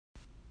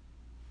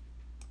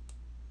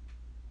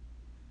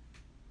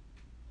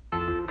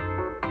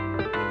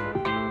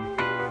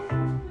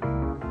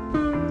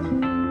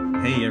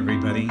Hey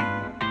everybody.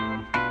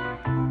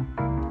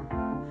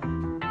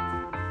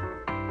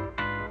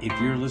 If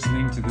you're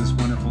listening to this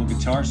wonderful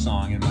guitar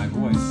song in my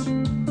voice,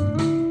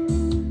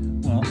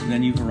 well,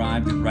 then you've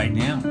arrived at Right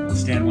Now with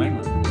Stan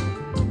Wangland.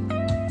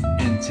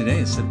 And today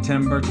is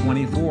September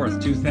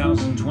 24th,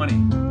 2020.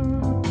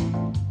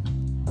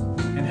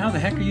 And how the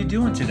heck are you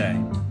doing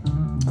today?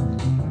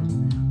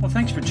 Well,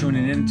 thanks for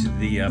tuning in to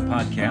the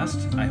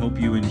podcast. I hope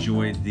you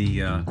enjoyed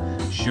the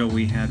show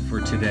we had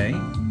for today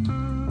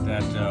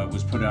that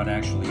was put out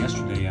actually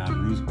yesterday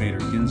on Ruth Bader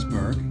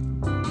Ginsburg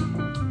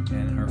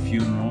and her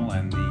funeral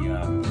and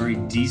the very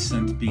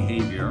decent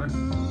behavior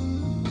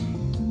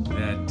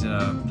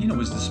that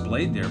was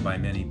displayed there by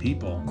many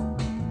people.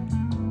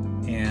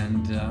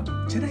 And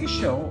today's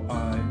show,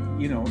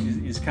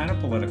 is kind of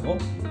political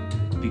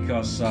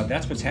because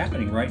that's what's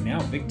happening right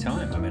now, big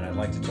time. I mean, I'd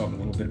like to talk a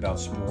little bit about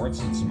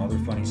sports and some other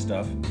funny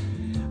stuff.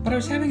 But I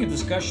was having a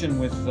discussion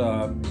with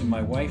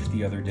my wife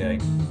the other day.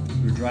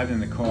 We were driving in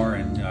the car,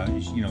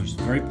 and she's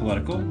very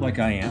political, like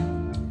I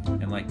am,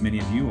 and like many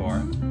of you are.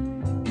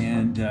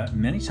 And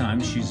many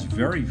times she's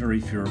very, very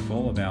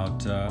fearful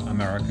about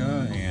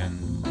America and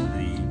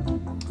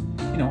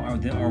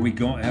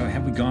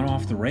have we gone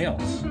off the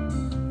rails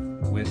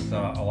with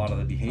a lot of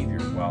the behavior?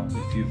 Well,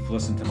 if you've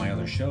listened to my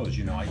other shows,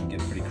 you know I can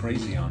get pretty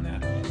crazy on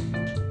that,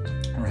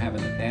 or have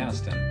in the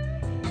past.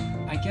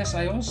 And I guess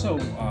I also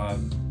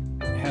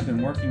have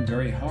been working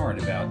very hard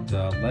about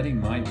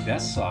letting my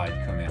best side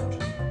come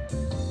out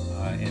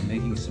and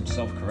making some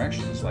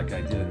self-corrections like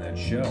I did in that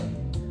show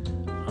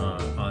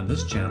on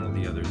this channel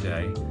the other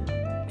day.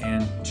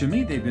 And to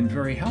me, they've been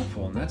very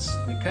helpful, and it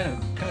kind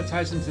of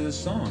ties into this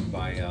song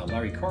by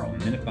Larry Carlton,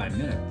 Minute by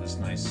Minute, this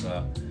nice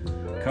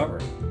cover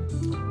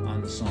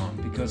on the song,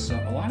 because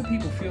a lot of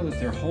people feel that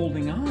they're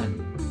holding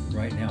on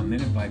right now,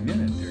 minute by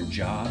minute. Their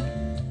job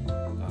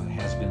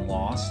has been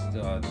lost.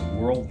 The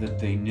world that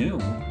they knew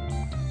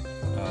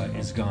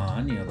is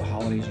gone. The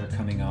holidays are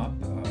coming up.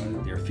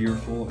 They're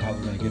fearful of how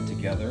they're going to get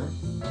together.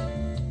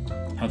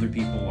 Other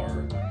people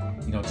are,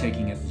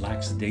 taking it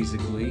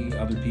lackadaisically.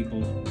 Other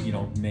people,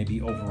 maybe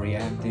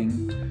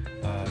overreacting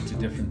to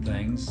different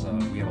things.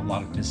 We have a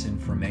lot of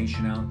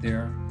misinformation out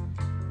there,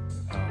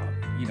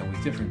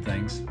 with different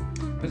things.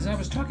 But as I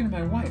was talking to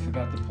my wife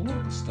about the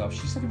political stuff,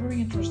 she said a very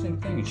interesting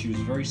thing, and she was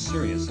very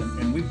serious.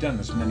 And we've done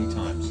this many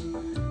times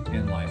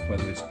in life,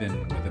 whether it's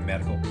been with a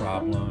medical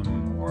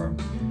problem, or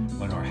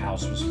when our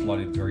house was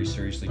flooded very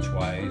seriously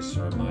twice,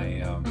 or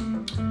my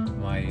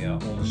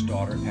oldest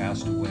daughter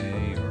passed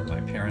away, or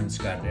my parents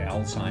got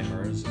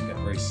Alzheimer's and got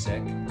very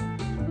sick.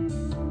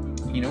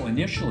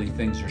 Initially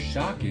things are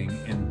shocking,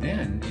 and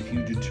then if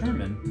you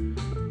determine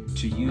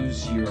to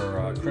use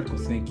your critical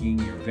thinking,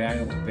 your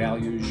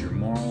values, your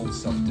moral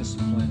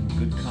self-discipline,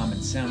 good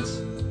common sense,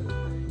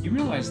 you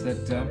realize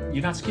that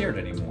you're not scared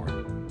anymore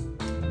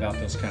about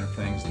those kind of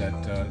things,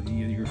 that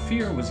your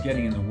fear was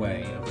getting in the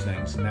way of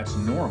things, and that's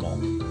normal.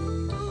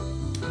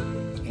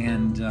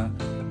 And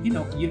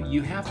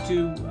you have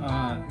to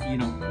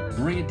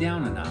bring it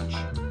down a notch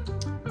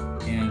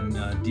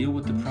and deal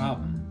with the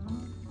problem.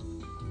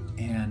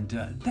 And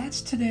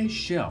that's today's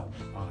show.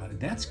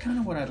 That's kind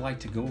of what I'd like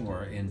to go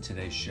over in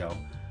today's show,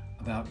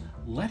 about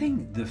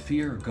letting the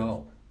fear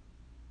go.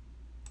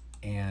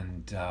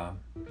 And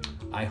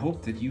I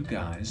hope that you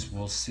guys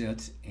will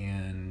sit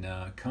and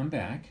come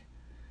back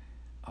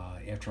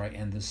after I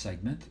end this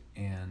segment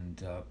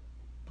and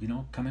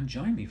come and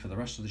join me for the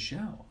rest of the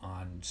show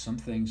on some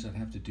things that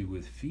have to do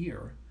with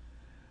fear,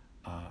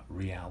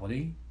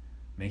 reality,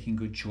 making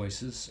good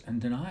choices,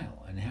 and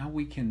denial, and how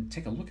we can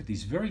take a look at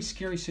these very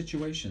scary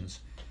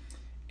situations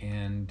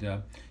and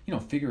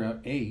figure out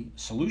A,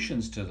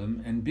 solutions to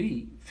them, and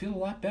B, feel a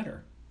lot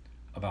better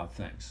about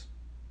things.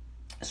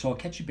 So I'll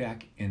catch you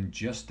back in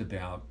just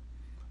about,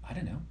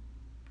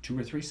 2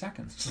 or 3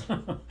 seconds.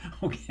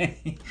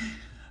 Okay.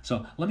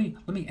 So let me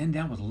end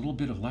out with a little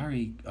bit of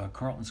Larry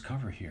Carlton's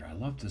cover here. I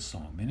love this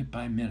song, Minute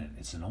by Minute.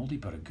 It's an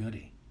oldie but a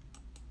goodie.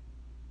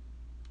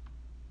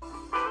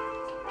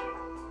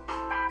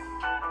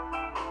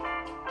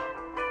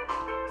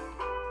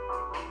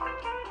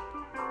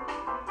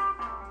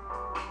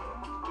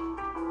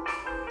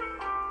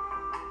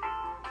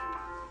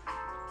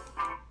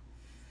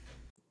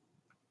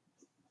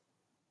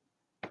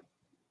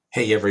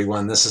 Hey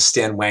everyone, this is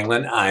Stan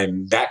Wangland.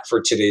 I'm back for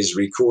today's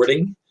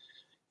recording,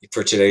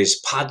 for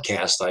today's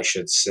podcast, I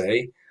should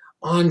say,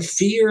 on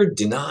fear,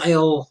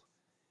 denial,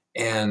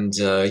 and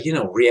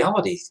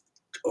reality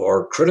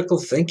or critical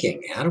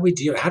thinking. How do we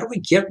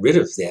get rid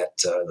of that?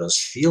 Those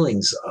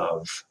feelings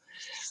of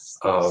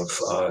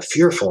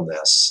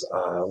fearfulness.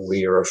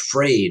 We are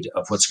afraid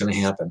of what's going to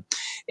happen,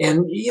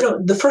 and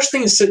the first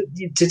thing is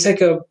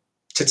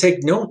to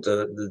take note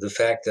of the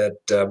fact that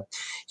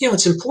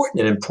it's important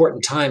in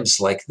important times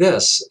like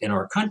this in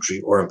our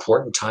country, or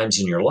important times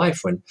in your life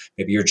when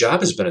maybe your job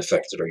has been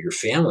affected, or your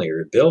family, or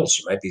your bills.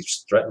 You might be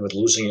threatened with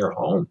losing your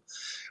home,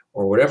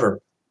 or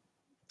whatever.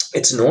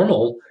 It's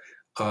normal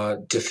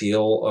to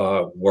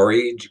feel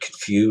worried,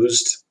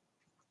 confused,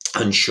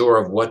 unsure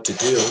of what to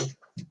do.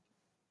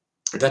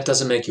 That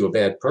doesn't make you a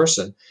bad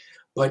person.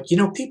 But,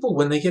 people,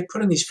 when they get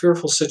put in these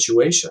fearful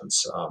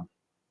situations,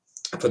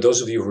 for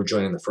those of you who are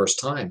joining the first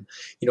time,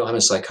 I'm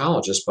a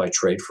psychologist by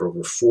trade for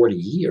over 40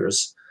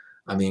 years.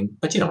 I mean,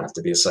 but you don't have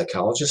to be a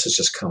psychologist. It's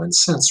just common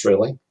sense,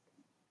 really.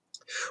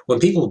 When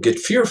people get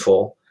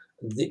fearful,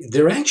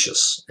 they're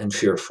anxious and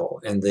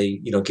fearful, and they,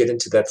 get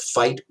into that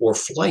fight or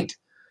flight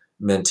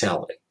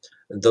mentality.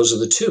 Those are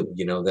the two,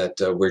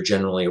 that we're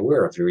generally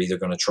aware of. You're either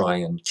going to try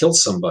and kill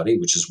somebody,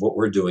 which is what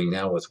we're doing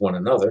now with one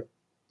another,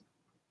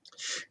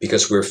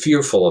 because we're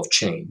fearful of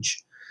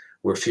change.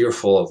 We're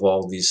fearful of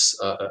all these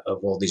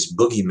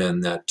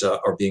boogeymen that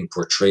are being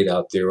portrayed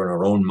out there in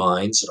our own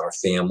minds, in our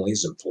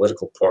families, and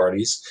political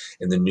parties,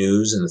 in the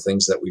news, and the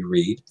things that we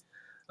read.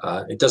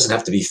 It doesn't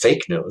have to be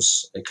fake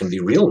news; it can be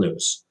real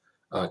news.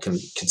 Can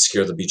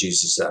scare the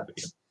bejesus out of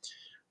you.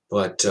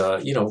 But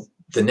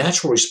the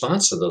natural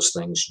response to those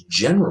things,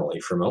 generally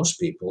for most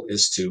people,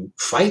 is to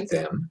fight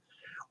them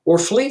or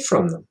flee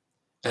from them.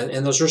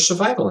 And those are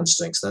survival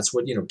instincts. That's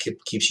what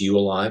keeps you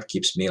alive,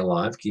 keeps me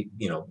alive.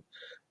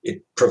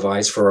 It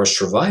provides for our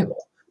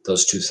survival.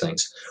 Those two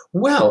things.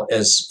 Well,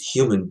 as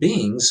human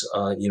beings,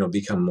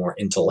 become more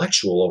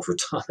intellectual over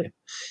time.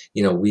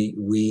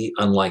 We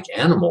unlike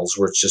animals,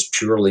 where it's just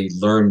purely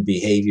learned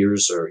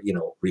behaviors or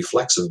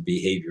reflexive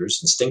behaviors,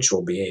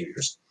 instinctual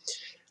behaviors.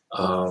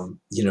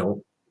 Um, you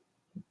know,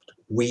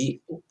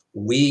 we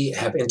we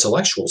have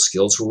intellectual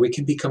skills where we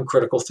can become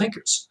critical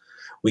thinkers.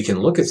 We can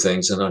look at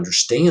things and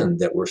understand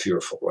that we're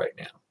fearful right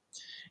now.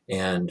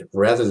 And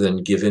rather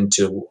than give in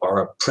to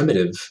our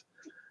primitive,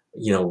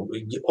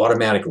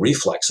 automatic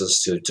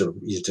reflexes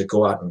to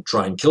go out and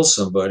try and kill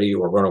somebody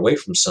or run away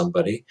from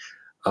somebody,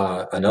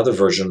 another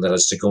version that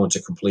is to go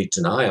into complete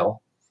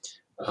denial,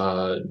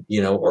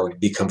 or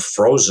become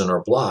frozen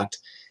or blocked,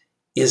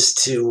 is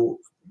to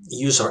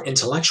use our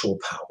intellectual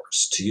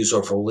powers, to use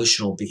our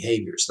volitional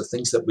behaviors, the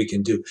things that we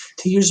can do,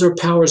 to use our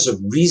powers of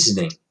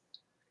reasoning,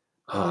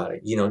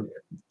 you know,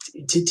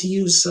 to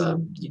use to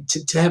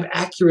have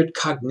accurate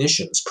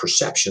cognitions,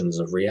 perceptions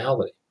of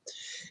reality,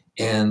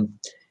 and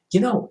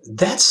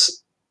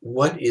that's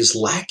what is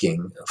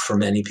lacking for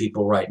many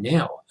people right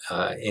now,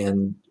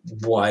 and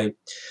why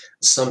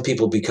some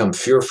people become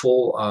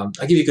fearful. I'll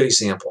give you a good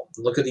example.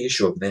 Look at the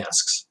issue of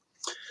masks.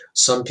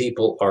 Some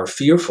people are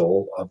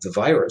fearful of the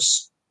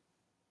virus.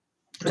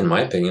 In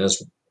my opinion,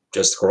 is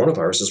just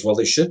coronavirus as well.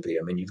 They should be.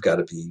 I mean, you've got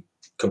to be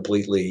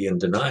completely in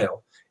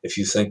denial if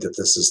you think that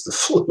this is the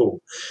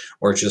flu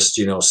or just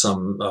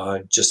some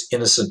just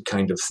innocent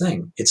kind of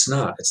thing. It's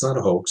not. It's not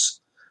a hoax.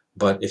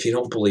 But if you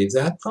don't believe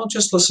that, well,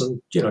 just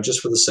listen. Just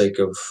for the sake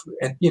of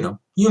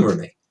humor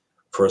me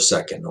for a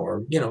second,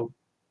 or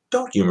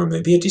don't humor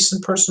me. Be a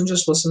decent person.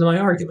 Just listen to my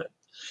argument,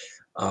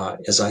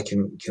 as I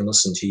can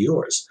listen to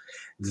yours.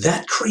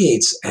 That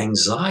creates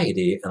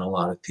anxiety in a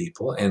lot of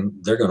people, and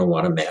they're going to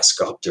want to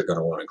mask up. They're going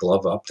to want to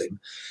glove up.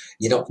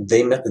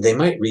 They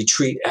might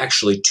retreat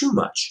actually too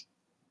much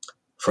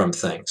from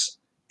things,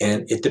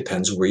 and it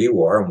depends where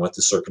you are and what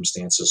the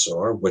circumstances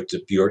are,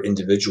 your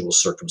individual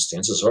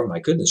circumstances are. My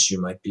goodness,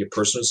 you might be a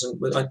person who's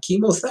on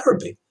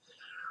chemotherapy,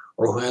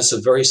 or who has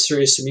a very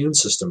serious immune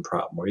system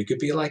problem, or you could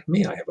be like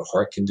me. I have a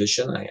heart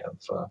condition. I have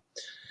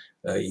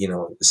a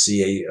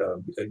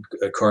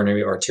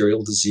coronary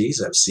arterial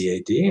disease. I have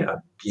CAD.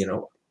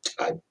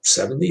 I'm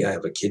 70. I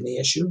have a kidney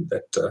issue.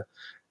 That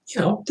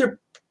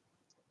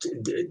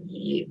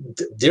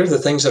they're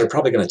the things that are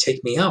probably going to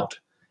take me out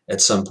at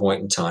some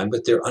point in time,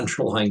 but they're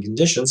underlying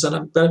conditions, and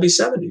I'm going to be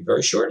 70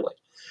 very shortly.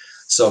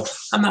 So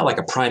I'm not like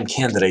a prime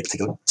candidate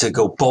to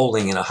go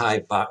bowling in a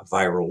high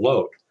viral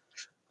load.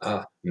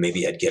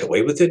 Maybe I'd get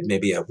away with it,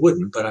 maybe I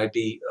wouldn't, but I'd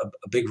be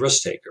a big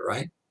risk taker,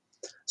 right?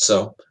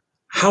 So,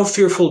 how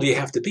fearful do you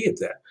have to be of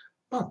that?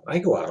 Well, I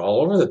go out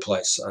all over the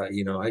place. I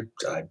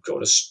go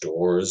to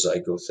stores, I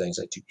go things,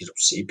 I do,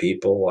 see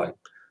people. I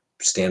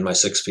stand my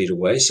 6 feet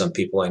away. Some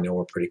people I know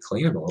are pretty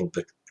clean. I'm a little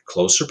bit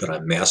closer, but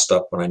I'm masked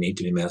up when I need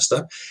to be masked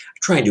up. I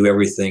try and do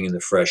everything in the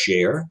fresh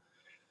air.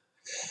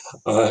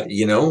 And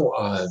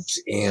I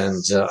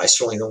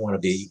certainly don't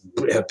want to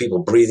have people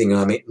breathing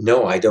on me.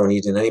 No, I don't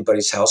eat in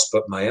anybody's house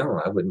but my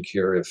own. I wouldn't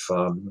care if,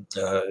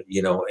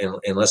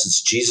 unless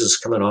it's Jesus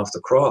coming off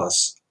the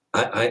cross.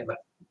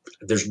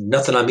 There's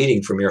nothing I'm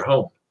eating from your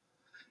home.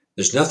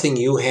 There's nothing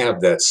you have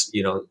that's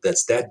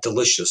that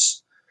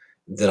delicious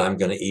that I'm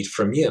going to eat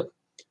from you.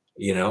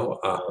 You know,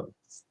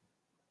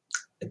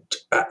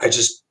 I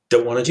just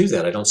don't want to do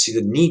that. I don't see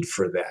the need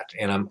for that.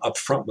 And I'm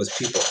upfront with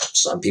people.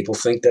 Some people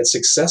think that's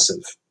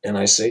excessive. And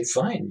I say,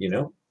 fine,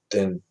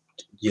 then,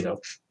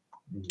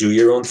 do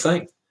your own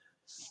thing.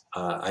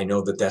 I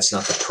know that that's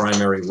not the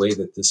primary way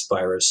that this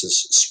virus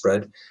is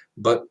spread,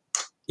 but,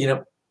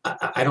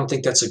 I don't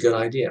think that's a good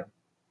idea.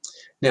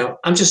 Now,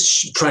 I'm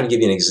just trying to give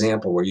you an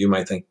example where you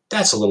might think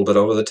that's a little bit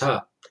over the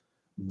top,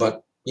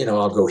 but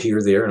I'll go here,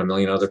 there, and a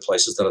million other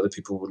places that other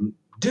people wouldn't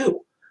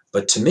do.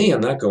 But to me, I'm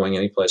not going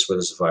any place where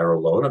there's a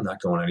viral load. I'm not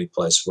going any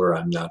place where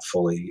I'm not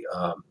fully,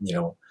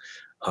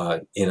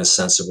 in a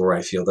sense of where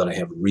I feel that I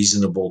have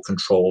reasonable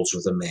controls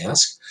with a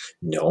mask.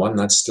 No,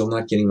 I'm still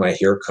not getting my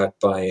hair cut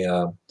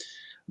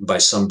by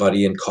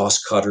somebody in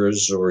Cost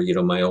Cutters or,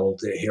 my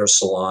old hair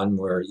salon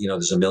where,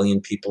 there's a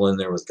million people in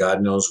there with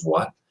God knows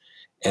what.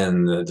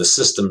 And the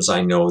systems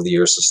I know, the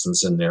air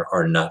systems in there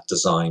are not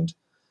designed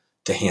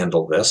to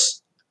handle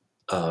this.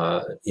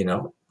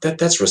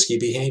 That's risky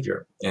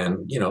behavior.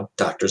 And,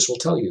 doctors will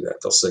tell you that.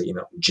 They'll say,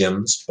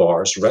 gyms,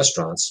 bars,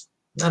 restaurants,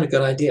 not a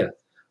good idea.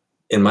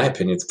 In my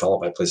opinion,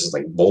 followed by places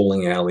like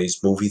bowling alleys,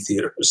 movie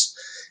theaters.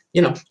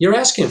 You're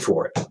asking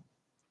for it.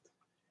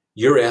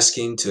 You're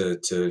asking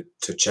to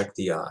check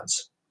the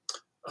odds.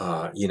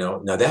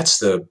 Now that's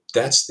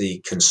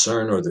the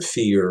concern or the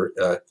fear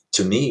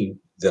to me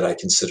that I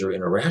consider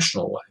in a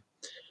rational way.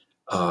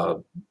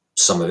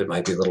 Some of it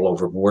might be a little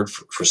overboard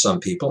for some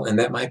people, and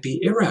that might be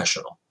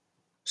irrational.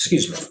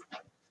 Excuse me.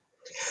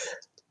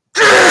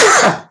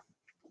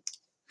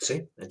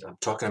 See, I'm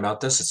talking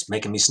about this. It's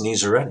making me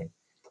sneeze already.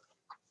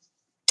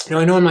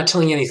 I know I'm not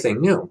telling you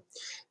anything new.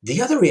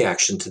 The other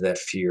reaction to that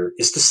fear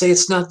is to say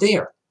it's not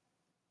there.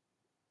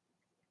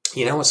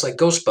 It's like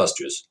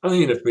Ghostbusters. I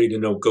ain't afraid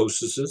of no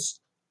ghosts.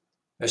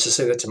 I used to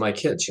say that to my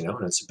kids, and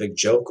it's a big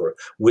joke, or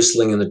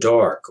whistling in the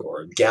dark,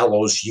 or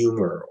gallows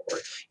humor, or,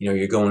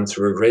 you're going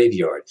through a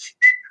graveyard.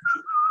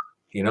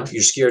 You're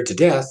scared to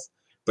death,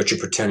 but you're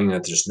pretending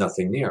that there's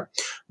nothing there.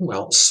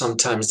 Well,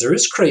 sometimes there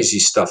is crazy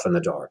stuff in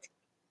the dark.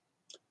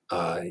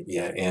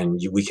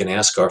 And we can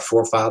ask our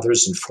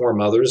forefathers and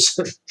foremothers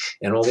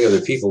and all the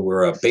other people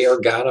where a bear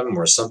got them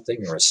or something,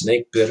 or a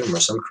snake bit them or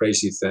some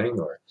crazy thing,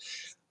 or,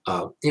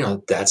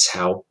 that's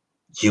how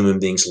human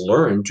beings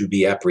learn to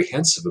be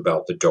apprehensive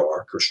about the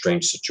dark or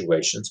strange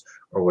situations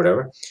or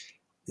whatever.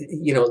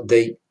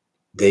 They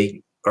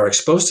are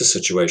exposed to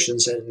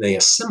situations and they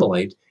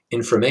assimilate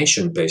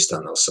information based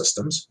on those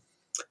systems.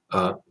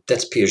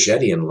 That's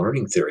Piagetian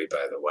learning theory,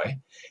 by the way.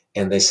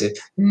 And they say,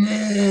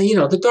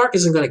 nah, the dark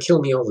isn't going to kill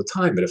me all the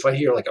time, but if I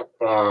hear like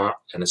a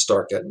and it's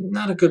dark,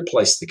 not a good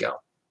place to go.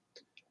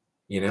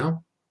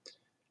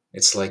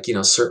 It's like,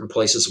 certain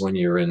places when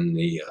you're in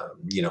the,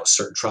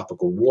 certain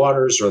tropical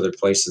waters or other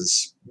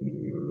places,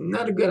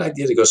 not a good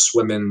idea to go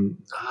swimming.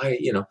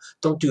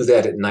 Don't do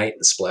that at night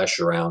and splash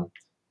around.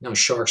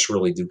 Sharks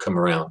really do come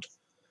around.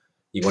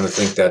 You want to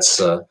think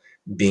that's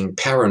being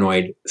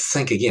paranoid,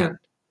 think again.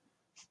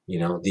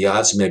 The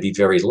odds may be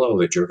very low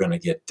that you're going to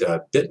get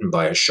bitten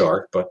by a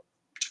shark, but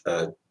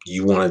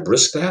you want to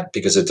risk that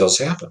because it does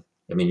happen.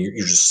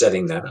 You're just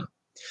setting that up.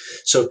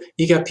 So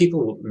you got people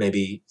who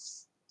maybe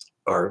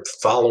are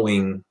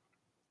following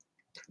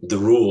the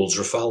rules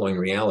or following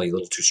reality a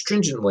little too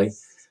stringently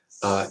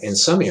in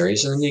some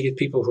areas, and then you get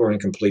people who are in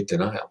complete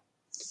denial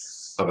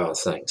about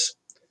things.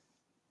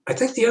 I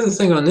think the other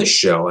thing on this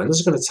show, and this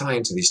is going to tie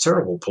into these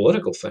terrible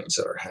political things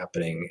that are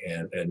happening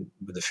and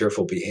the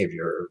fearful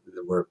behavior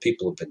where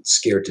people have been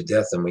scared to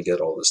death and we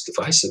get all this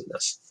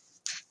divisiveness.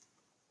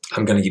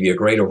 I'm going to give you a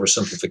great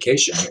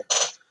oversimplification here.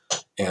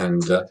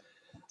 And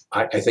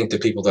I think the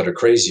people that are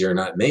crazy are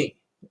not me,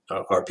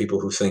 are people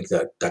who think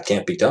that that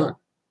can't be done,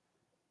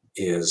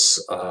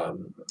 is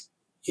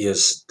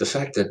the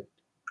fact that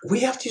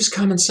we have to use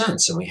common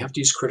sense and we have to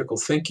use critical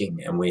thinking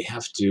and we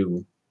have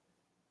to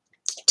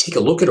take a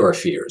look at our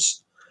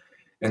fears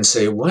and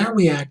say, why are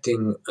we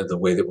acting the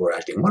way that we're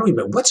acting?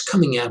 What's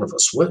coming out of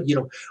us?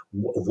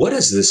 What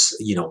is this,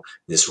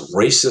 this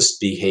racist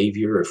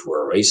behavior? If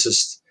we're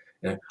racist,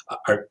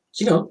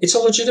 it's a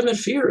legitimate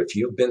fear. If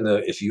you've been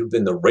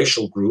the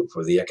racial group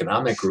or the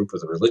economic group or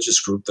the religious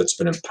group that's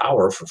been in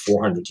power for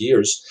 400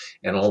 years,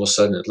 and all of a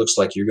sudden it looks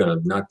like you're going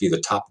to not be the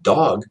top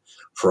dog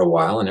for a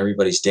while, and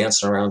everybody's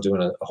dancing around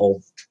doing a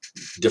whole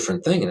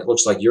different thing, and it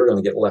looks like you're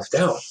going to get left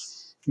out,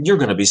 you're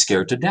going to be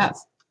scared to death.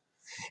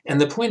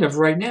 And the point of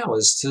right now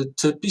is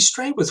to be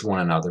straight with one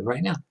another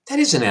right now. That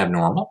isn't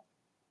abnormal.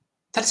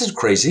 That isn't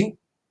crazy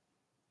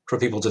for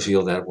people to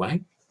feel that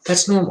way.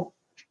 That's normal.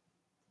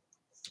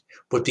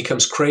 What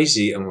becomes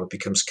crazy and what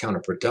becomes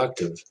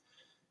counterproductive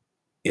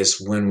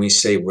is when we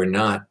say we're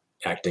not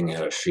acting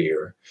out of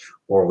fear,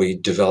 or we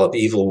develop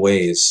evil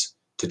ways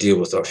to deal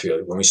with our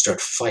fear, when we start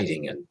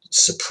fighting and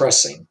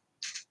suppressing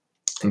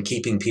and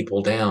keeping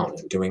people down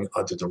and doing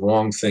the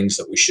wrong things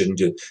that we shouldn't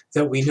do,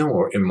 that we know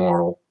are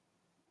immoral,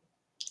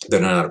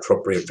 that are not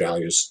appropriate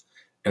values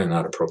and are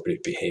not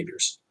appropriate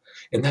behaviors.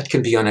 And that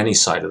can be on any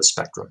side of the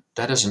spectrum.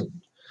 That isn't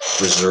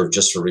reserved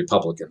just for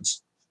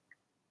Republicans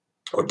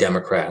or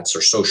Democrats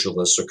or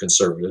socialists or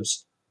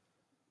conservatives.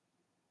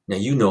 Now,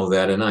 you know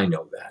that and I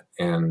know that.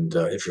 And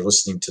if you're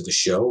listening to the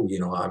show,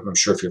 I'm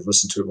sure if you've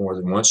listened to it more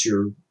than once,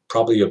 you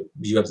have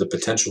the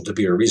potential to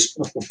be a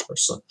reasonable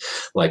person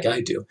like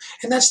I do.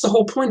 And that's the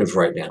whole point of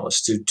right now,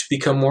 is to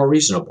become more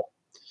reasonable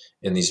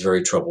in these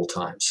very troubled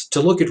times,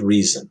 to look at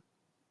reason,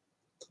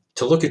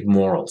 to look at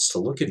morals, to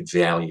look at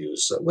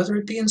values, whether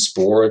it be in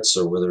sports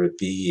or whether it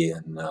be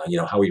in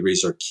how we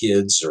raise our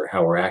kids or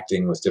how we're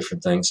acting with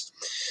different things.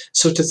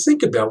 So to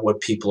think about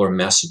what people are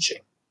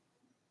messaging.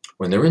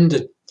 When they're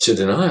into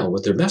denial,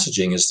 what they're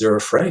messaging is they're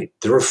afraid.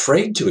 They're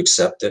afraid to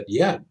accept that,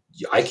 yeah,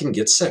 I can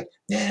get sick.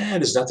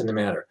 There's nothing the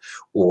matter.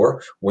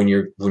 Or when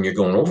you're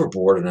going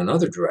overboard in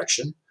another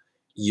direction,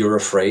 You're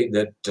afraid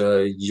that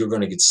you're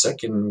going to get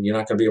sick and you're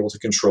not going to be able to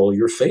control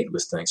your fate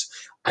with things.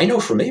 I know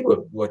for me,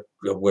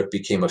 what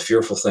became a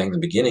fearful thing in the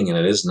beginning, and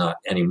it is not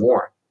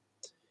anymore,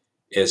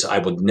 is I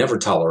would never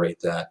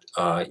tolerate that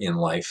in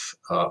life,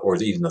 or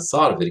even the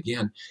thought of it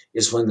again,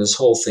 is when this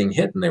whole thing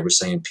hit and they were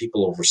saying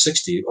people over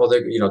 60, oh,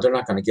 they're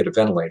not going to get a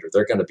ventilator.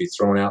 They're going to be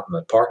thrown out in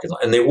the parking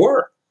lot. And they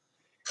were.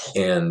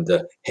 And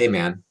hey,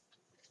 man,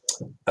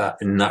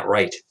 not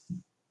right.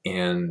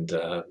 And,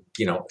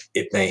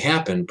 it may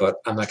happen, but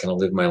I'm not going to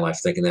live my life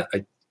thinking that.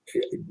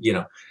 You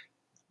know,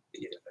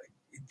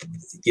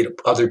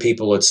 other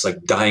people, it's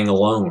like dying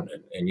alone.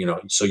 And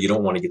so you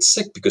don't want to get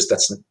sick because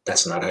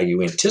that's not how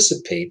you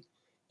anticipate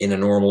in a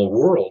normal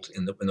world,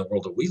 in the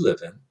world that we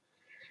live in.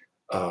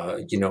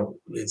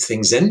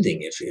 Things ending.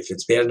 If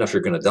it's bad enough,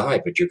 you're going to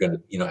die, but you're going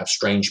to, have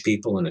strange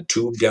people and a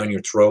tube down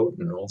your throat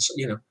and also.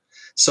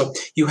 So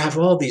you have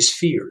all these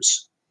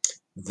fears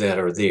that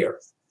are there,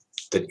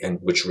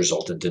 which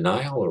result in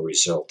denial or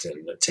result in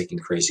taking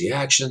crazy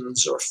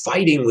actions or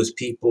fighting with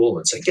people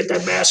and saying, get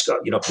that mask up,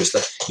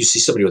 because you see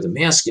somebody with a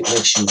mask, it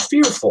makes you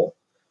fearful.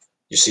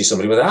 You see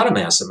somebody without a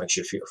mask, it makes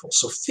you fearful.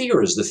 So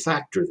fear is the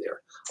factor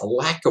there, a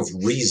lack of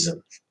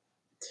reason.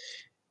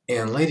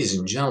 And ladies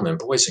and gentlemen,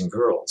 boys and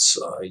girls,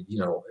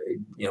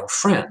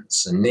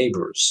 friends and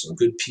neighbors and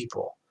good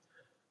people,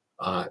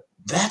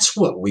 that's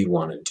what we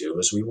want to do,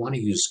 is we want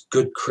to use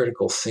good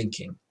critical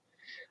thinking.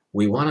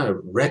 We want to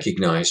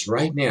recognize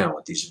right now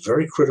at these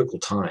very critical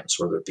times,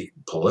 whether it be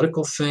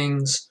political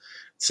things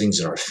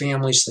in our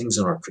families, things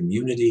in our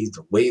community,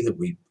 the way that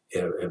we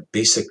have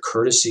basic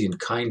courtesy and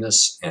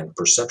kindness and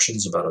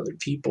perceptions about other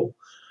people,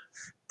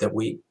 that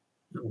we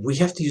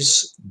have to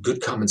use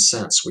good common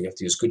sense. We have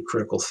to use good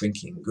critical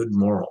thinking, good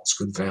morals,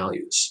 good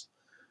values,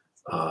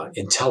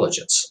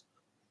 intelligence.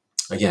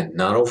 Again,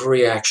 not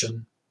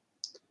overreaction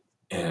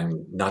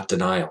and not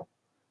denial.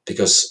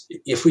 Because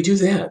if we do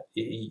that,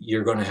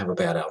 you're going to have a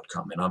bad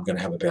outcome, and I'm going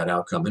to have a bad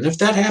outcome. And if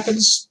that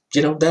happens,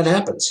 that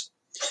happens.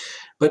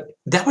 But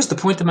that was the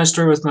point of my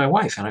story with my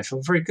wife, and I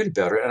feel very good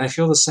about it, and I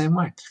feel the same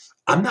way.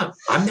 I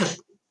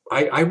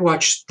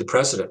watch the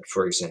president,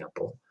 for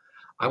example.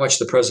 I watch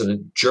the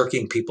president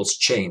jerking people's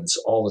chains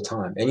all the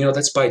time. And,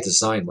 that's by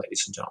design,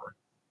 ladies and gentlemen.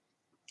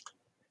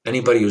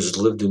 Anybody who's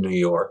lived in New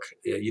York,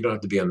 you don't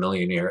have to be a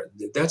millionaire.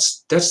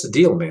 That's the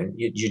deal, man.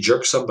 You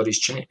jerk somebody's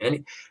chain.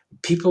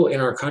 People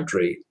in our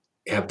country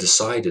have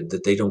decided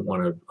that they don't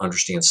want to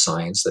understand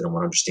science. They don't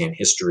want to understand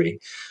history.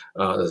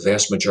 The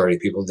vast majority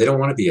of people, they don't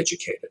want to be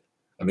educated.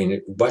 I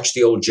mean, watch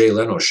the old Jay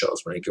Leno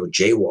shows when they go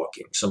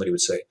jaywalking. Somebody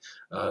would say,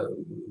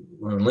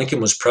 when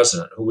Lincoln was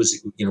president,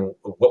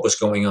 what was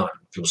going on?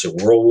 People say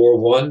World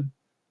War I,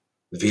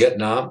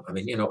 Vietnam. I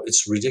mean,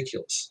 it's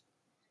ridiculous.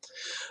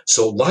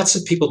 So lots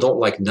of people don't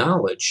like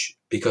knowledge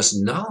because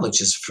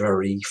knowledge is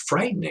very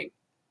frightening.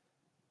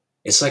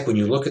 It's like when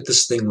you look at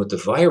this thing with the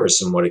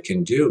virus and what it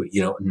can do,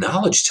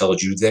 knowledge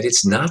tells you that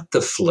it's not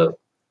the flu.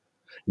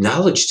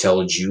 Knowledge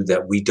tells you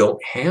that we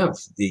don't have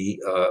the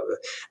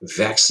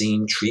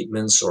vaccine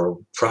treatments or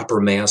proper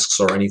masks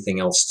or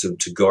anything else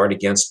to guard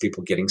against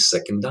people getting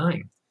sick and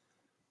dying.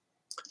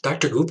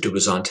 Dr. Gupta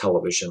was on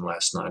television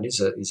last night.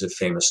 He's a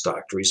famous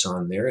doctor. He's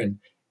on there,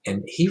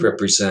 and he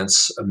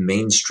represents a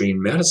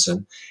mainstream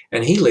medicine.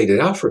 And he laid it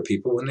out for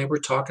people when they were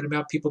talking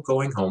about people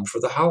going home for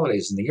the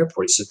holidays in the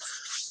airport. He said,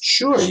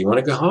 sure, you want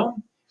to go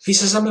home? He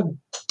says, I'm a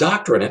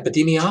doctor, an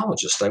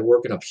epidemiologist. I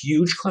work in a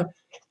huge clinic.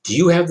 Do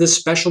you have this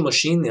special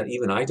machine that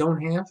even I don't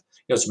have?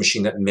 It's a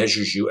machine that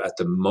measures you at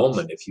the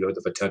moment if you have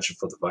the potential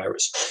for the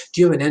virus.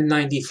 Do you have an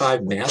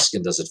N95 mask,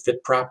 and does it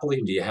fit properly?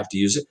 And do you have to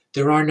use it?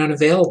 There are none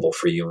available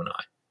for you and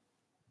I.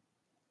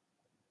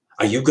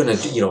 Are you going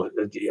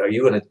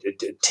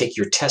to take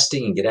your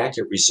testing and get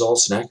accurate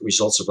results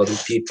of other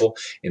people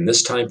in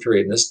this time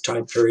period,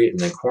 and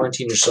then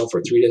quarantine yourself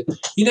for 3 days?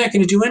 You're not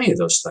going to do any of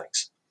those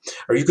things.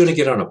 Are you going to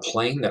get on a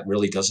plane that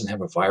really doesn't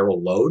have a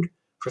viral load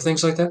for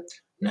things like that?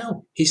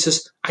 No. He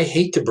says, I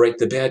hate to break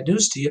the bad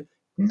news to you.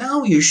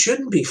 No, you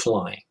shouldn't be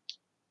flying.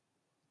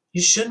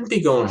 You shouldn't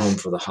be going home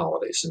for the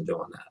holidays and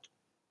doing that.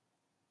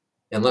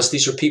 Unless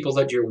these are people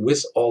that you're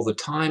with all the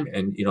time,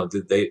 and you know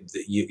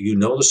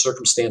the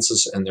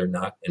circumstances, and they're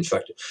not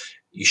infected.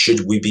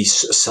 Should we be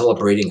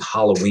celebrating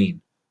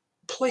Halloween?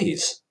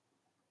 Please.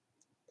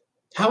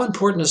 How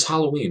important is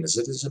Halloween? Is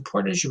it as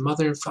important as your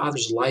mother and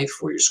father's life,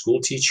 or your school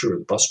teacher, or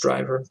the bus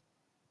driver?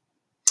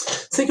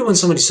 Think of when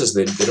somebody says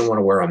they don't want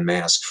to wear a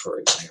mask, for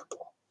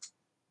example.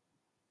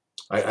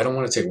 I don't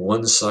want to take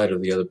one side or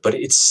the other, but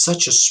it's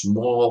such a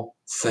small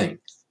thing.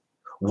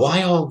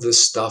 Why all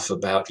this stuff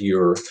about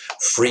your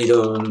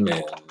freedom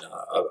and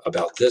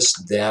about this,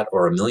 that,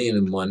 or a million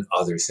and one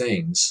other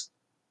things?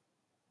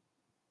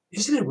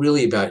 Isn't it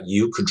really about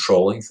you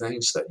controlling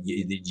things? That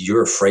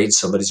you're afraid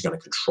somebody's going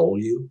to control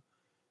you?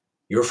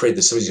 You're afraid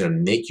that somebody's going to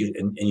make you,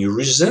 and you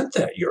resent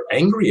that. You're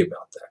angry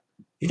about that.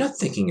 You're not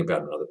thinking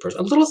about another person.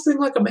 A little thing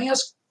like a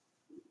mask,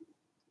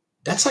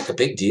 that's like a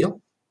big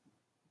deal.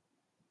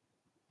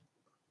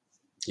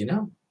 You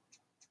know?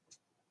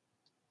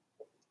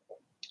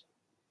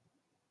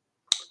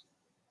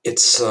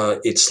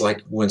 It's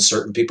like when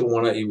certain people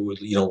want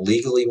to,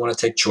 legally want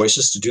to take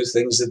choices to do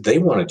things that they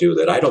want to do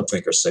that I don't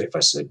think are safe. I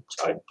said,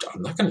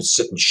 I'm not going to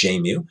sit and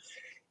shame you.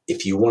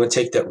 If you want to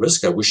take that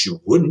risk, I wish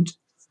you wouldn't.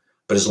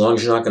 But as long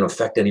as you're not going to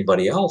affect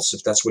anybody else,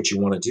 if that's what you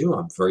want to do,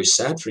 I'm very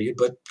sad for you,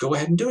 but go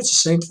ahead and do it. It's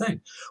the same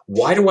thing.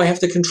 Why do I have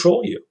to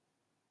control you?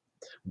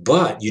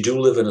 But you do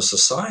live in a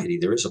society.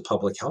 There is a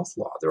public health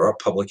law. There are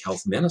public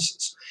health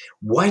menaces.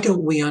 Why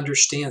don't we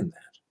understand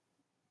that?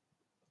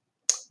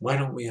 Why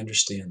don't we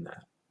understand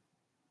that?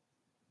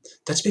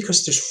 That's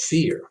because there's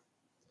fear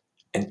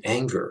and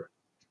anger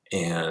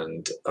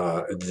and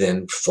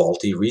then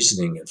faulty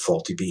reasoning and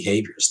faulty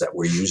behaviors that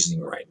we're using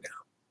right now.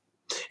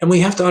 And we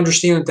have to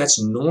understand that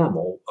that's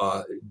normal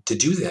to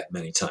do that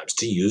many times,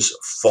 to use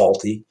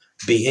faulty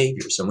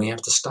behaviors, and we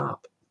have to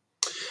stop.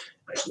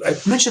 I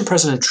mentioned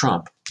President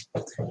Trump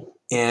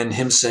and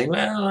him saying,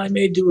 well, I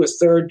may do a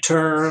third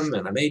term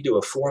and I may do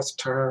a fourth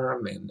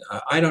term, and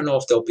I don't know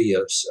if there'll be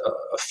a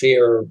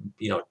fair,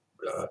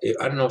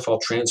 I don't know if I'll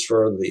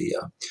transfer the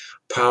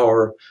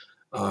power,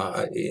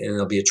 and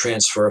there'll be a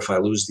transfer if I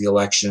lose the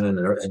election,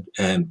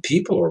 and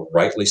people are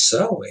rightly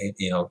so,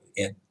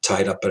 and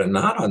tied up in a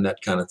knot on that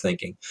kind of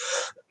thinking.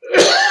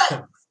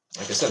 Like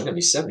I said, I'm going to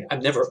be 70.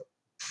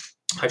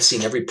 I've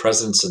seen every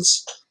president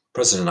since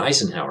President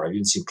Eisenhower. I've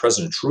even seen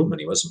President Truman.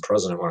 He wasn't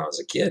president when I was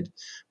a kid,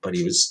 but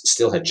he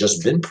still had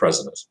just been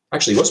president.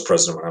 Actually, he was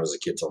president when I was a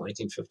kid until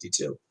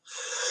 1952.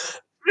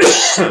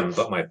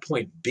 But my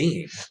point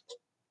being,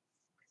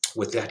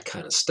 with that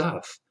kind of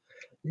stuff,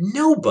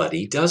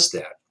 nobody does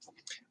that.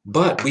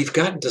 But we've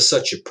gotten to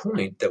such a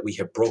point that we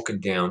have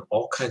broken down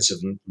all kinds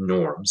of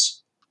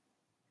norms,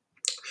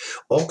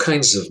 all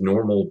kinds of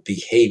normal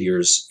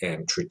behaviors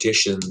and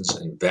traditions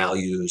and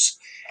values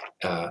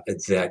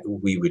that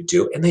we would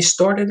do. And they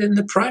started in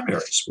the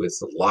primaries with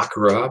Lock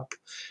Her Up,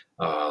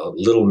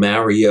 Little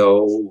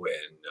Mario,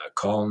 and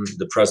calling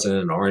the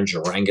president an orange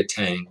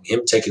orangutan,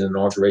 him taking an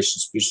inauguration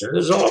speech.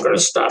 This is all going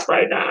to stop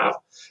right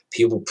now.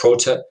 People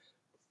protest.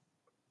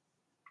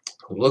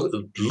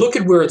 Look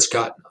at where it's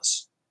gotten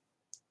us.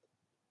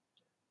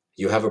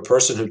 You have a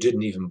person who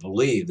didn't even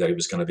believe that he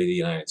was going to be the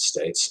United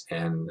States,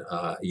 and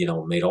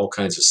made all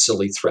kinds of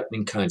silly,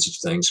 threatening kinds of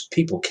things.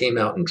 People came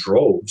out in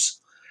droves.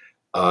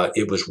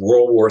 It was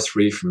World War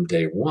III from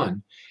day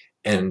one,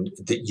 and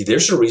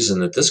there's a reason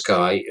that this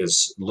guy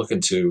is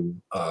looking to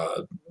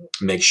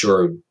make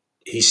sure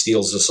he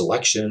steals this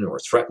election, or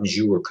threatens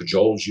you, or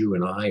cajoles you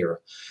and I, or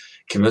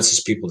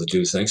convinces people to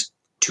do things.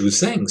 Two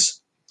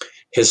things.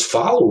 His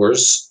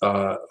followers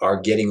are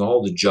getting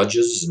all the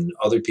judges and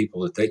other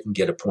people that they can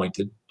get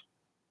appointed.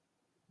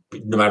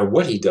 No matter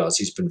what he does,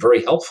 he's been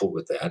very helpful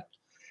with that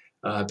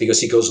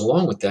because he goes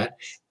along with that.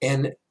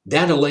 And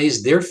that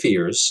allays their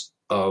fears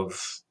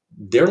of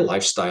their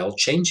lifestyle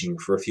changing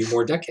for a few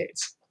more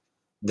decades.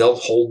 They'll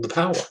hold the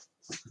power.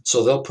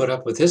 So they'll put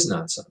up with his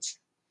nonsense.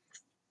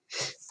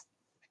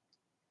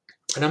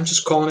 And I'm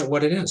just calling it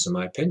what it is, in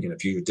my opinion.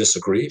 If you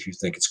disagree, if you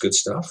think it's good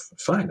stuff,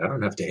 fine. I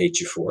don't have to hate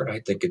you for it. I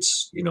think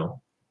it's,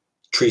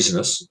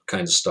 treasonous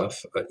kinds of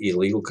stuff,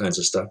 illegal kinds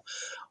of stuff.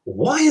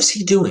 Why is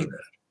he doing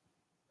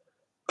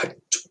that?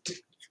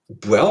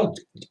 Well,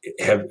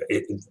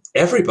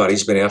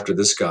 everybody's been after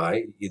this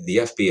guy, the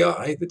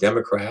FBI, the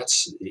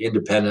Democrats, the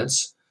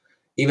independents,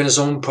 even his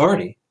own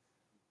party.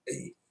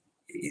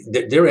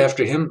 They're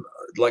after him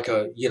like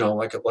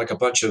a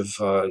bunch of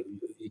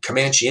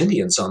Comanche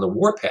Indians on the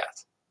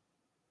warpath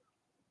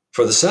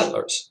for the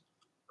settlers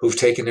who've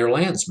taken their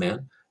lands,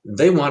 man.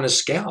 They want his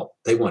scalp.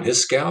 They want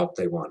his scalp.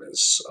 They want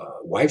his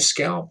wife's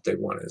scalp. They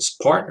want his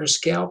partner's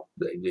scalp.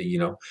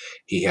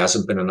 He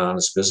hasn't been an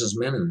honest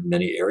businessman in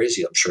many areas.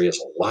 I'm sure he has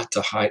a lot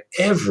to hide.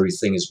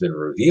 Everything has been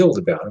revealed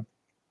about him.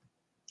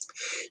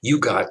 You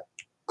got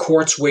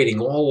courts waiting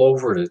all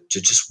over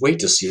to just wait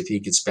to see if he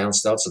gets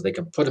bounced out so they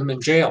can put him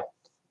in jail.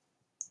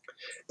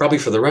 Probably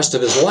for the rest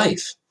of his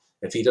life.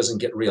 If he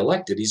doesn't get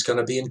reelected, he's going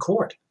to be in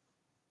court.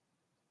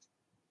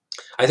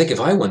 I think if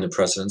I won the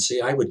presidency,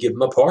 I would give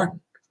him a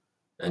pardon.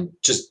 And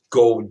just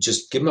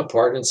give him a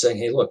pardon and saying,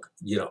 hey, look,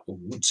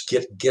 just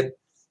get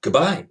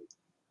goodbye.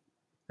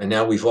 And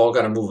now we've all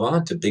got to move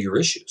on to bigger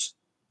issues.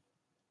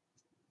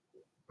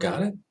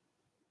 Got it?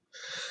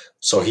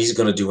 So he's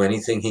going to do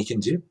anything he can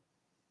do.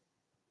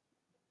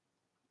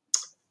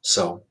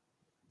 So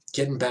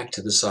getting back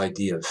to this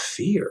idea of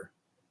fear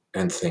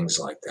and things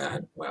like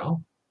that,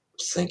 well,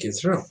 think it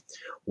through.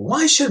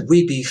 Why should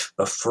we be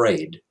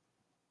afraid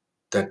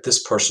that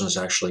this person is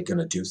actually going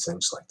to do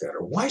things like that?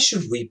 Or why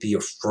should we be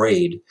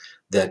afraid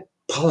that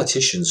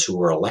politicians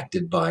who are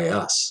elected by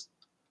us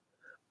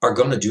are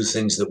going to do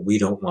things that we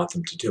don't want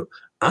them to do?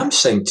 I'm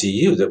saying to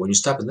you that when you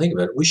stop and think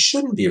about it, we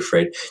shouldn't be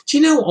afraid. Do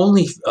you know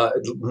only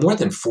more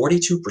than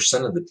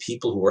 42% of the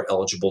people who are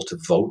eligible to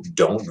vote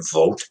don't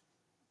vote?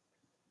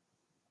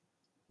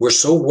 We're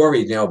so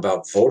worried now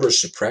about voter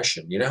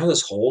suppression. You know how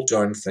this whole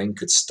darn thing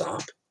could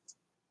stop?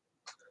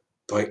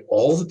 By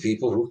all the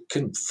people who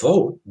can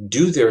vote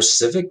do their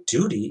civic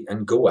duty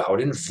and go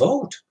out and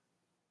vote.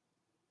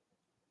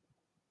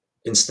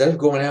 Instead of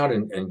going out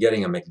and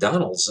getting a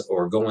McDonald's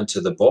or going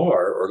to the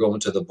bar or going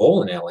to the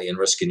bowling alley and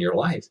risking your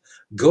life,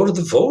 go to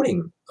the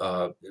voting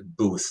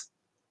booth,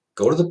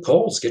 go to the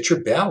polls, get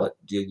your ballot,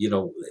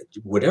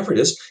 whatever it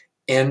is.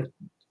 And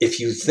if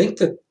you think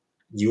that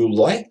you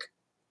like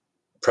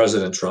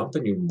President Trump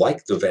and you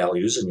like the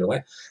values and you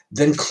like,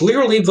 then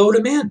clearly vote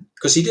him in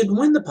because he didn't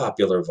win the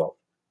popular vote.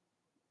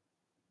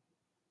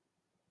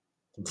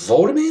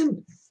 Vote him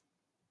in.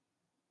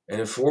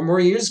 And in 4 more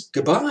years,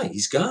 goodbye,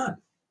 he's gone.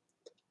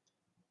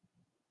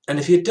 And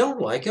if you don't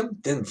like him,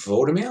 then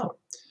vote him out.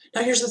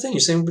 Now, here's the thing.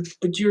 You're saying,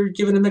 but you're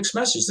giving a mixed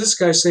message. This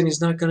guy's saying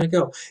he's not going to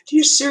go. Do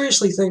you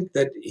seriously think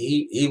that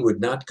he would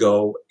not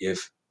go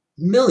if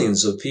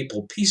millions of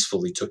people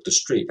peacefully took the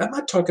street? I'm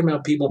not talking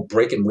about people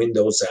breaking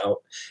windows out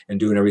and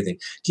doing everything.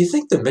 Do you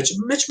think that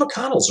Mitch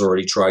McConnell's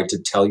already tried to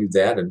tell you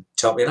that and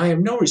tell me? And I have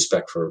no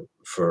respect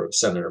for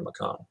Senator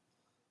McConnell.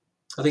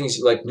 I think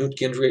he's like Newt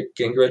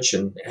Gingrich,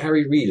 and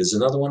Harry Reid is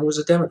another one who was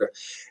a Democrat.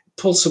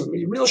 Pulled some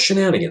real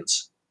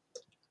shenanigans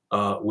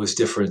with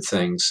different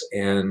things,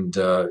 and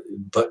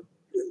but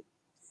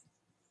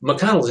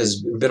McConnell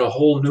has been a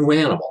whole new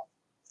animal.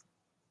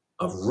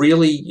 Of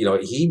really,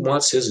 he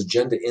wants his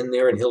agenda in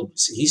there, and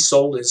he's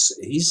sold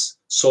his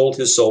soul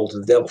to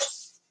the devil.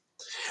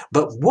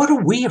 But what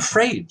are we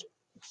afraid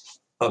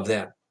of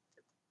that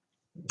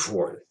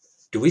for?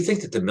 Do we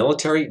think that the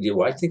military?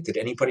 Do I think that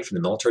anybody from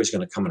the military is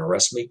going to come and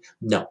arrest me?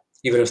 No,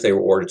 even if they were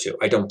ordered to.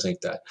 I don't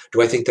think that.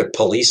 Do I think that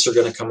police are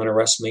going to come and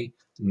arrest me?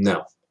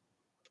 No.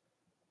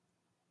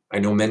 I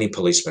know many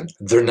policemen.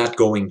 They're not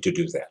going to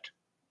do that.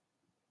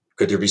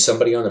 Could there be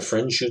somebody on the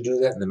fringe who do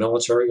that in the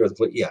military or the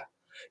police? Yeah.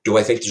 Do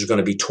I think there's going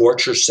to be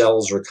torture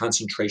cells or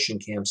concentration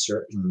camps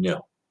there?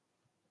 No.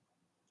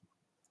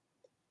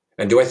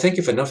 And do I think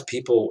if enough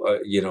people,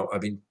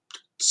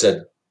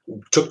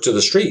 took to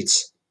the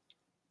streets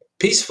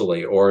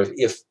peacefully, or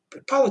if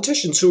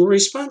politicians who were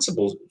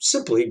responsible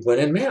simply went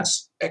en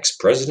masse,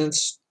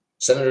 ex-presidents,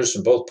 senators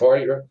from both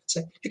parties,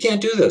 say, you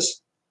can't do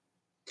this.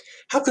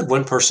 How could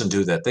one person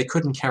do that? They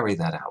couldn't carry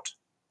that out.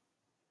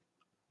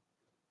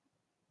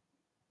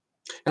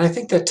 And I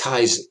think that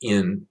ties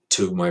in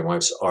to my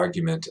wife's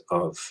argument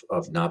of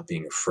not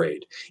being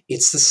afraid.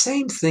 It's the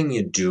same thing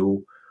you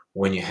do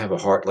when you have a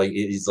heart,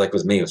 it's like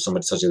with me, if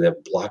somebody tells you they have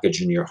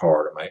blockage in your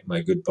heart, or my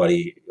good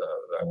buddy,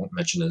 I won't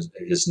mention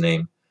his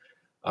name,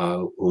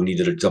 who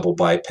needed a double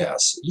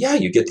bypass. Yeah,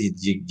 you get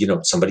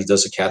somebody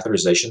does a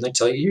catheterization, they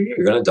tell you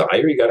you're going to die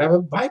or you got to have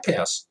a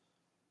bypass.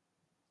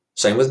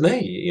 Same with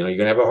me. You're going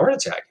to have a heart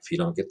attack if you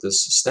don't get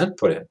this stent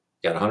put in.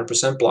 You got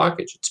 100%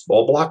 blockage. It's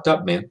all blocked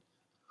up, man.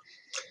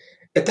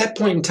 At that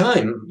point in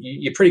time,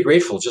 you're pretty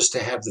grateful just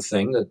to have the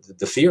thing.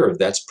 The fear of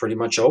that's pretty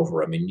much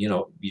over. I mean,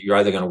 you're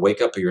either going to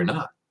wake up or you're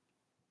not.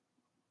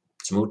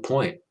 It's a moot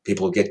point.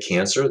 People who get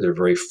cancer, they're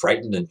very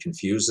frightened and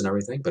confused and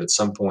everything. But at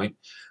some point,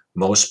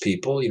 most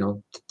people,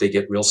 they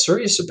get real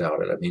serious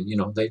about it. I mean,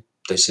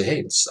 they say,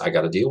 hey, I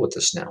got to deal with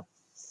this now.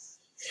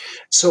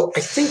 So I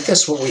think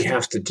that's what we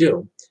have to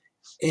do.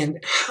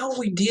 And how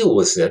we deal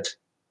with it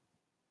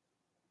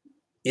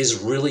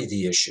is really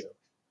the issue.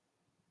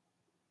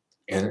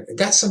 And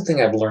that's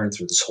something I've learned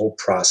through this whole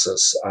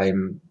process.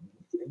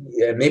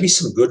 Maybe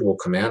some good will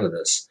come out of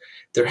this.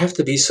 There have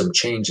to be some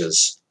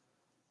changes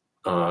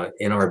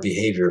in our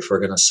behavior if we're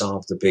going to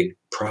solve the big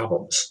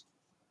problems.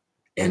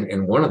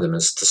 And one of them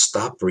is to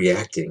stop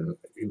reacting.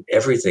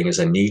 Everything is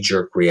a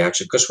knee-jerk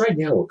reaction, because right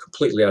now we're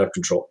completely out of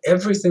control.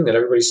 Everything that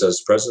everybody says,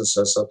 the president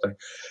says something,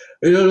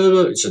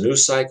 it's a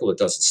news cycle, it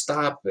doesn't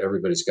stop.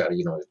 Everybody's got,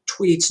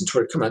 tweets and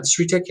Twitter. Come on, it's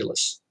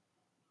ridiculous.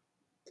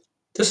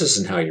 This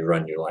isn't how you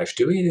run your life,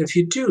 do you? And if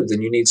you do,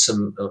 then you need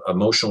some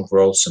emotional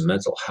growth, some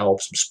mental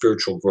health, some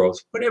spiritual growth,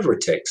 whatever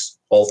it takes.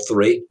 All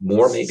three,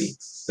 more maybe.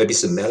 Maybe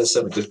some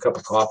medicine, a good cup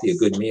of coffee, a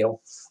good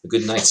meal, a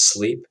good night's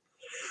sleep.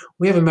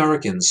 We have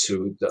Americans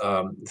who,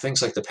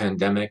 things like the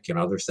pandemic and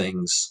other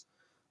things,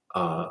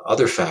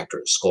 other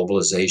factors,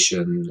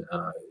 globalization,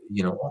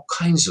 all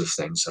kinds of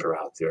things that are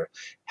out there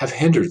have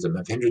hindered them,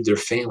 have hindered their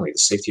family, the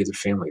safety of their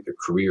family, their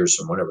careers,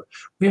 and whatever.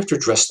 We have to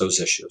address those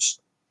issues.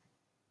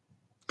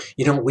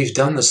 We've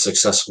done this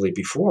successfully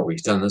before.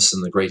 We've done this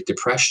in the Great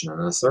Depression in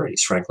the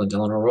 30s. Franklin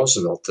Delano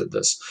Roosevelt did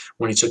this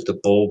when he took the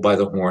bull by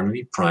the horn and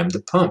he primed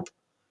the pump.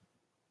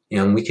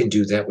 And we can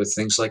do that with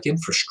things like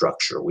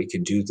infrastructure. We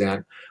can do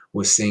that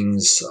with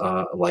things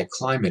like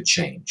climate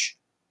change.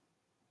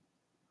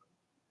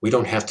 We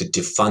don't have to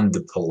defund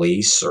the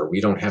police, or we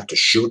don't have to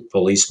shoot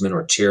policemen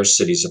or tear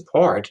cities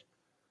apart.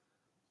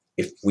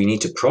 If we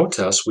need to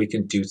protest, we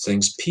can do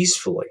things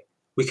peacefully.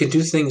 We can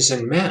do things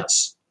en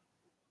masse.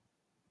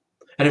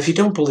 And if you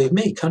don't believe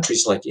me,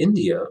 countries like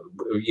India,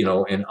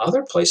 and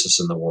other places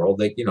in the world,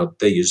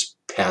 they use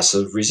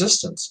passive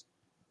resistance.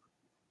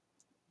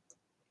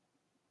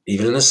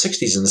 Even in the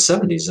 60s and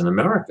the 70s in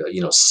America,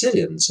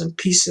 sit-ins and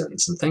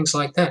peace-ins and things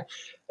like that,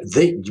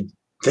 they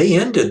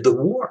ended the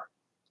war.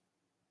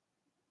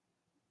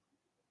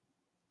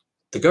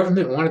 The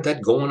government wanted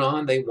that going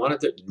on. They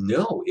wanted it.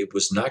 No, it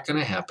was not going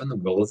to happen. The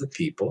will of the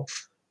people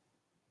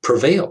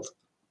prevailed.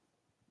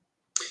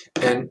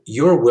 And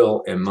your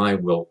will and my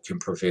will can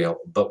prevail,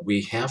 but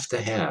we have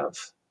to have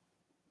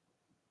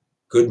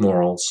good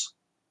morals,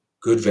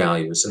 good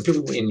values. And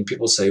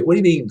people say, what do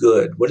you mean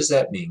good? What does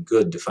that mean?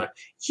 Good, define.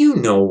 You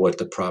know what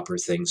the proper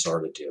things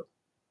are to do.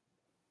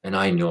 And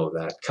I know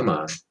that. Come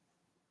on.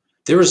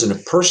 There isn't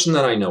a person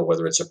that I know,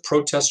 whether it's a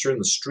protester in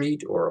the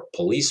street or a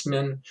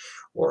policeman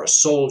or a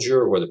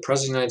soldier or the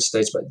President of the United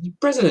States, but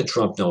President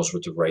Trump knows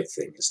what the right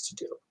thing is to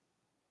do.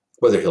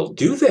 Whether he'll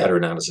do that or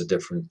not is a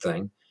different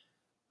thing.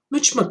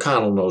 Mitch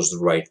McConnell knows the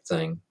right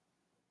thing.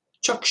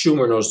 Chuck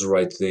Schumer knows the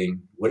right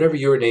thing. Whatever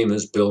your name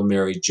is, Bill,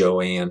 Mary,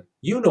 Joanne,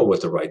 you know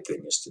what the right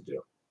thing is to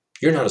do.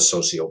 You're not a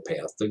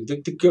sociopath.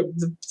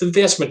 The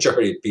vast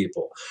majority of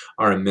people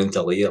are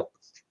mentally ill.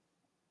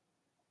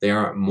 They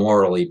aren't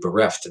morally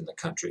bereft in the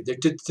country.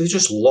 They're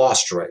just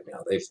lost right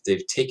now.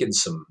 They've taken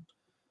some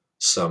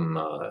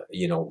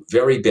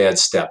very bad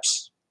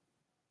steps.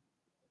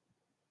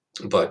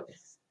 But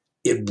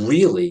it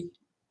really,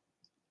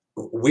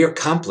 we're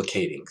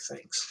complicating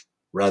things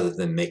rather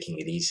than making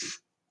it easy.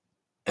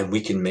 And we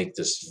can make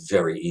this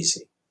very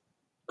easy.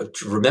 But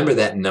remember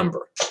that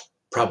number.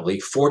 Probably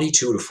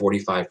 42 to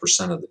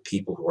 45% of the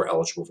people who are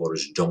eligible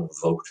voters don't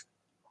vote.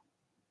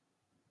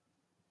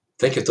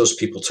 Think if those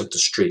people took the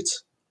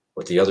streets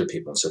with the other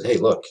people and said, hey,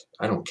 look,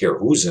 I don't care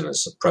who's in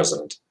as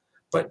president,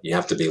 but you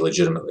have to be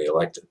legitimately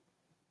elected.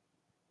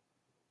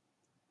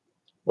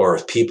 Or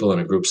if people in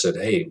a group said,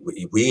 hey,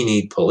 we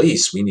need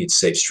police, we need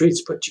safe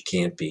streets, but you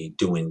can't be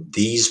doing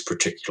these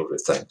particular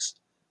things.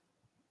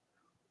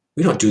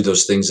 We don't do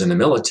those things in the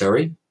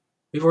military.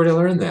 We've already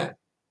learned that.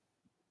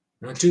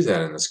 We don't do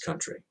that in this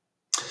country.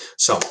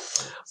 So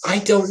I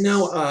don't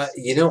know.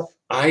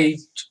 I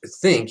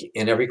think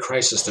in every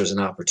crisis there's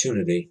an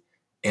opportunity,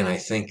 and I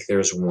think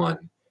there's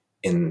one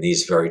in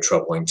these very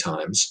troubling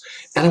times.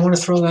 And I want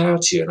to throw that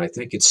out to you. And I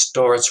think it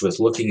starts with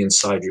looking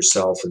inside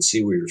yourself and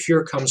see where your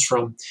fear comes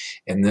from,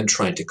 and then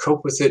trying to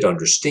cope with it,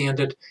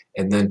 understand it,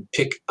 and then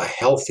pick a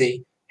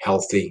healthy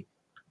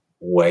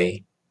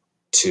way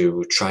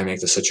to try and make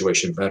the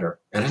situation better.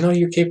 And I know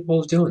you're capable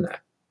of doing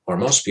that, or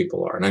most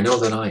people are, and I know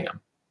that I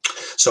am.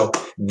 So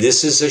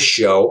this is a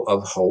show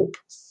of hope.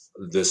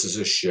 This is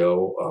a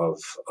show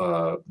of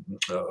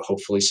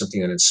hopefully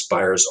something that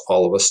inspires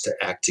all of us to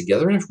act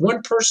together. And if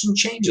one person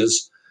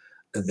changes,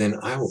 then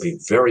I will be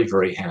very,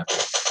 very happy.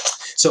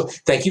 So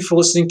thank you for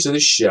listening to the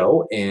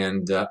show,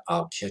 and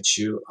I'll catch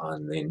you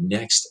on the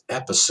next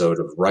episode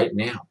of Right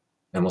Now,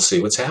 and we'll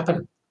see what's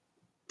happening.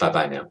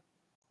 Bye-bye now.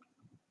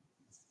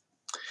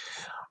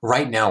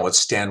 Right Now with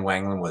Stan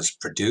Wanglund was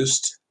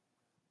produced,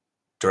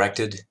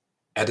 directed,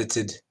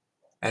 edited,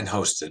 and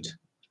hosted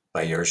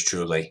by yours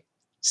truly,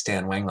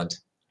 Stan Wanglund.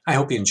 I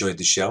hope you enjoyed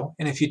the show,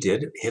 and if you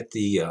did, hit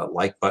the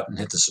like button,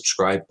 hit the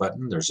subscribe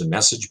button. There's a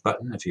message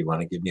button if you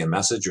want to give me a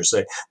message or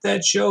say,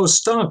 that show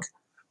stunk,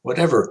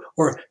 whatever,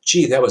 or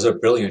gee, that was a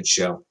brilliant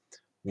show,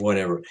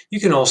 whatever. You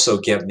can also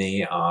get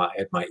me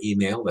at my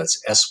email,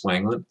 that's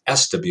swanglund,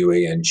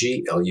 SWANGLUND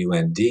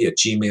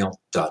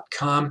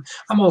 @gmail.com.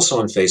 I'm also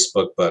on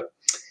Facebook, but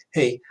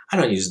hey, I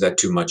don't use that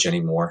too much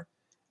anymore.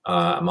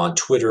 I'm on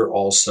Twitter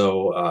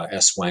also,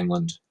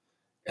 swanglund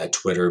at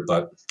Twitter,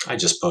 but I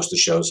just post the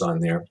shows on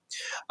there.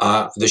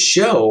 The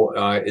show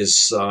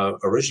is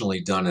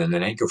originally done in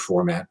an anchor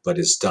format, but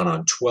is done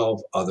on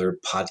 12 other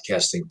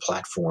podcasting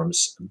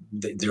platforms.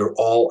 They're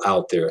all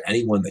out there.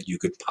 Anyone that you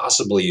could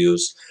possibly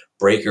use,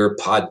 Breaker,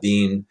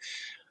 Podbean,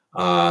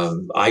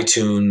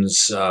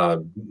 iTunes,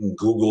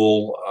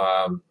 Google,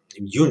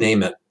 you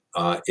name it.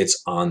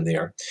 It's on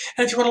there.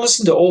 And if you want to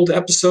listen to old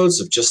episodes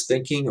of Just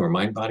Thinking or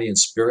Mind, Body, and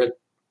Spirit,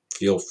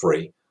 feel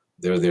free.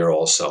 They're there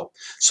also.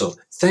 So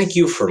thank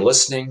you for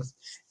listening.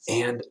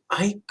 And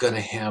I'm going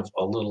to have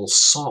a little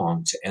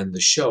song to end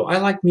the show. I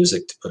like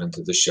music to put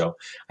into the show.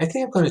 I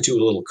think I'm going to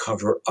do a little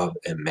cover of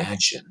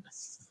Imagine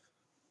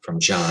from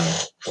John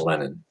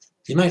Lennon.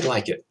 You might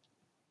like it.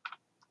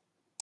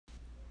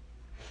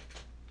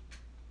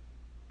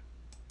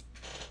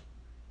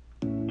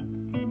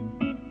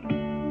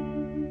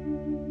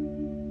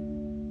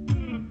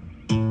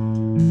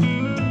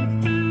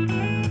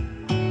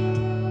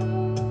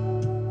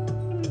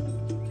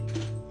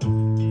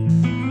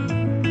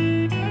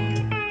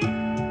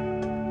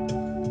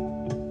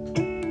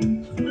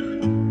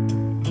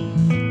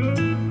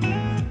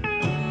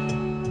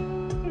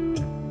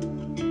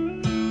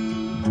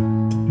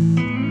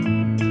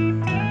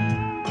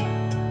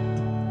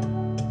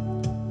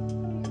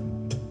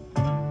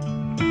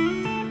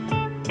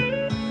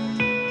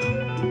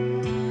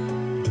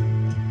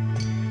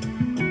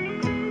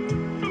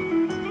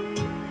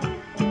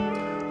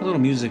 A little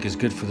music is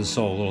good for the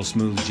soul, a little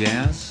smooth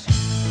jazz.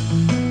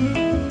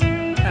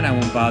 And I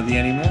won't bother you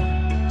anymore.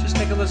 Just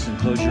take a listen,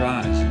 close your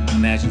eyes,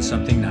 imagine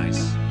something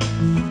nice.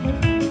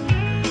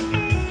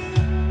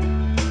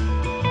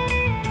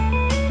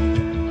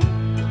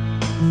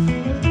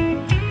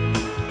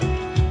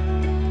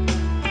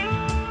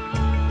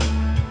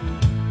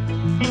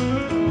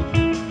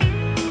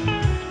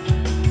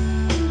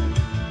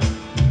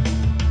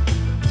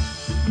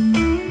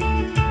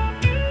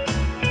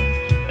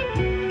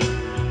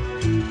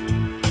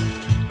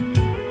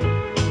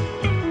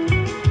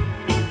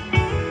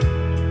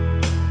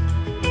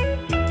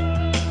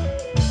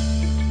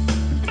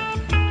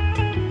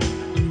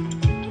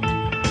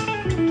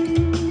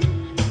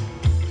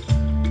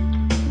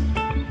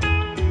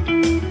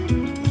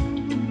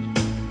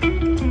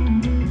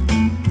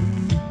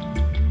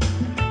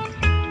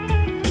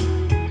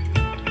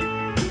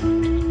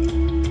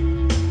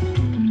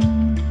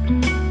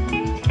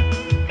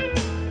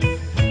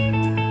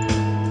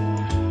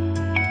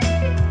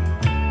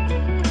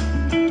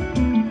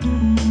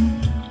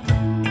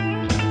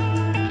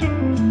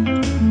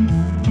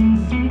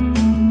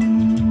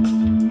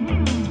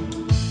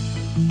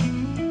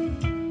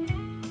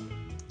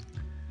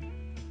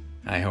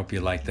 I hope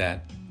you like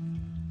that.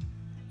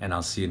 And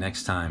I'll see you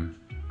next time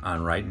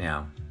on Right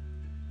Now.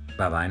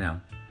 Bye bye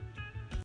now.